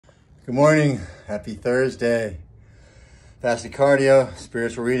Good morning. Happy Thursday. Fasted cardio,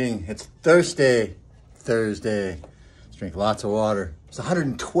 spiritual reading. It's Thursday. Let's drink lots of water. It's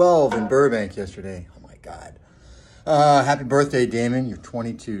 112 in Burbank yesterday. Oh my God. Happy birthday, Damon. You're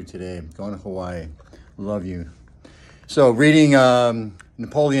 22 today. Going to Hawaii. Love you. So reading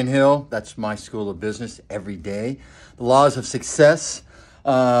Napoleon Hill. That's my school of business every day. The laws of success.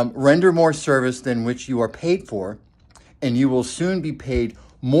 Render more service than which you are paid for, and you will soon be paid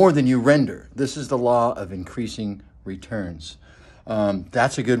more than you render. This is the law of increasing returns.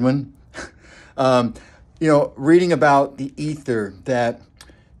 That's a good one. Reading about the ether that,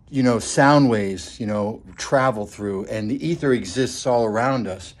 sound waves, travel through, and the ether exists all around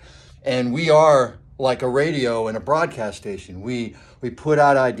us. And we are like a radio and a broadcast station. We put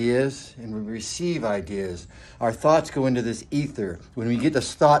out ideas and we receive ideas. Our thoughts go into this ether. When we get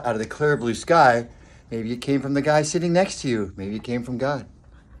this thought out of the clear blue sky, maybe it came from the guy sitting next to you. Maybe it came from God.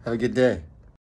 Have a good day.